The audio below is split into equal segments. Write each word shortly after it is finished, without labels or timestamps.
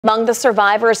Among the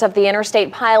survivors of the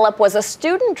interstate pileup was a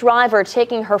student driver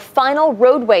taking her final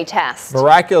roadway test.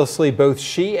 Miraculously, both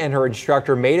she and her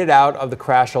instructor made it out of the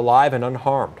crash alive and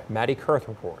unharmed. Maddie Kurth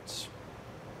reports.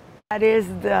 That is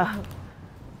the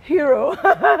hero.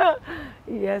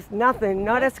 Yes, nothing,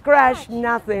 not a scratch,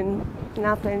 nothing.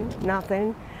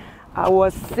 I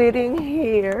was sitting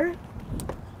here.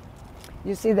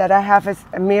 You see that I have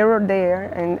a mirror there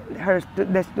and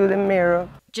the student mirror.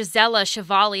 Gisela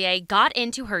Chevalier got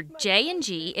into her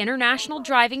J&G International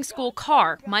Driving School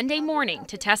car Monday morning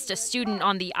to test a student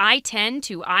on the I-10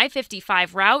 to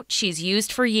I-55 route she's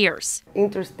used for years.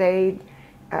 Interstate,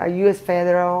 U.S.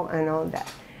 Federal, and all that.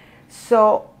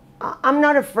 So I'm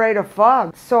not afraid of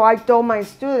fog. So I told my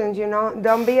students,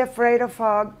 don't be afraid of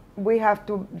fog. We have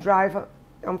to drive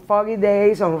on foggy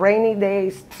days, on rainy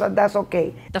days, so that's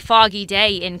okay. The foggy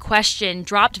day in question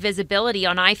dropped visibility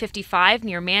on I-55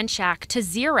 near Manchac to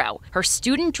 0. Her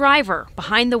student driver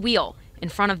behind the wheel. In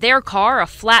front of their car, a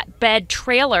flatbed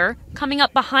trailer coming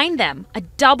up behind them, a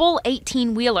double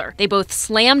 18-wheeler. They both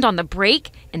slammed on the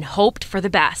brake and hoped for the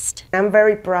best. I'm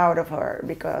very proud of her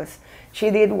because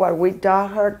she did what we taught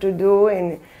her to do,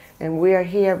 and we are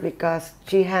here because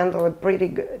she handled it pretty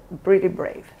good, pretty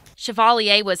brave.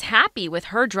 Chevalier was happy with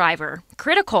her driver,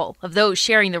 critical of those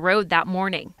sharing the road that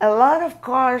morning. A lot of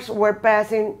cars were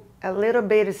passing a little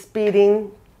bit of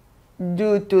speeding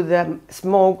due to the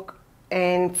smoke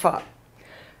and fog.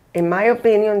 In my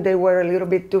opinion, they were a little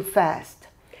bit too fast.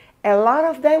 A lot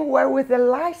of them were with the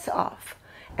lights off,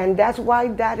 and that's why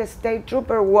that state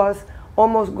trooper was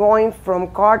almost going from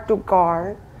car to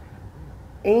car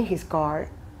in his car,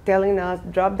 telling us,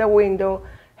 drop the window,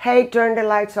 hey, turn the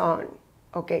lights on.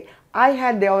 Okay, I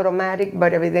had the automatic,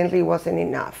 but evidently it wasn't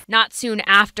enough. Not soon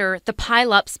after, the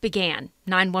pileups began.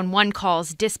 911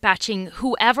 calls dispatching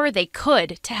whoever they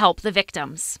could to help the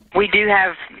victims. We do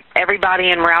have everybody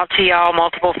en route to y'all,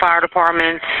 multiple fire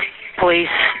departments, police,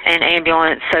 and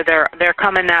ambulance, so they're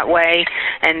coming that way,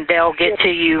 and they'll get to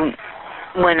you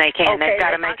when they can. Okay, they've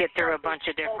got to make it through a bunch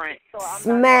of different...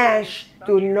 Smashed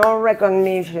to no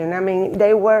recognition. I mean,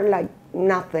 they were like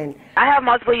nothing. I have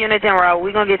multiple units en route.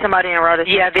 We're going to get somebody en route.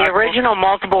 Yeah, the original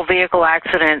multiple vehicle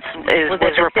accidents was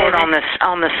reported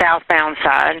on the southbound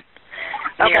side,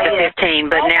 near the 15,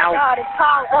 but now...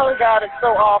 Oh, God, it's so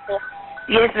awful.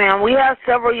 Yes, ma'am. We have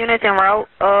several units en route,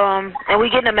 and we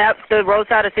get them out the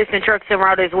roadside assistance trucks en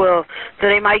route as well, so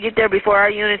they might get there before our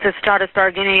units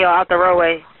start getting you out the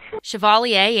roadway.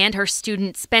 Chevalier and her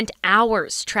student spent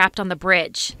hours trapped on the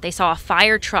bridge. They saw a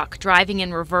fire truck driving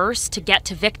in reverse to get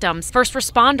to victims, first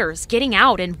responders getting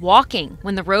out and walking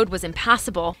when the road was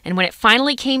impassable. And when it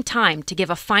finally came time to give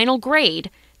a final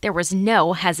grade, there was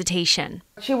no hesitation.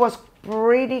 She was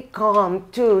pretty calm,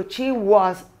 too. She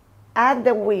was at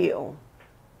the wheel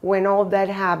when all that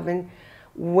happened.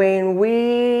 When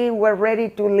we were ready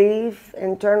to leave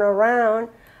and turn around,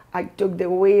 I took the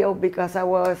wheel because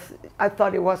I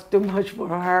thought it was too much for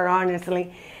her,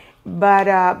 honestly.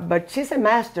 But she's a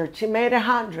master. She made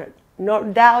 100. No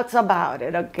doubts about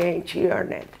it, okay? She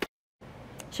earned it.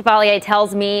 Chevalier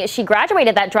tells me she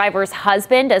graduated that driver's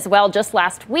husband as well just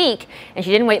last week, and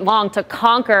she didn't wait long to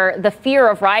conquer the fear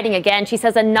of riding again. She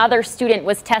says another student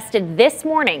was tested this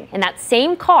morning in that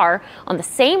same car on the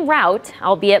same route,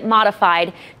 albeit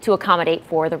modified to accommodate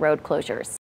for the road closures.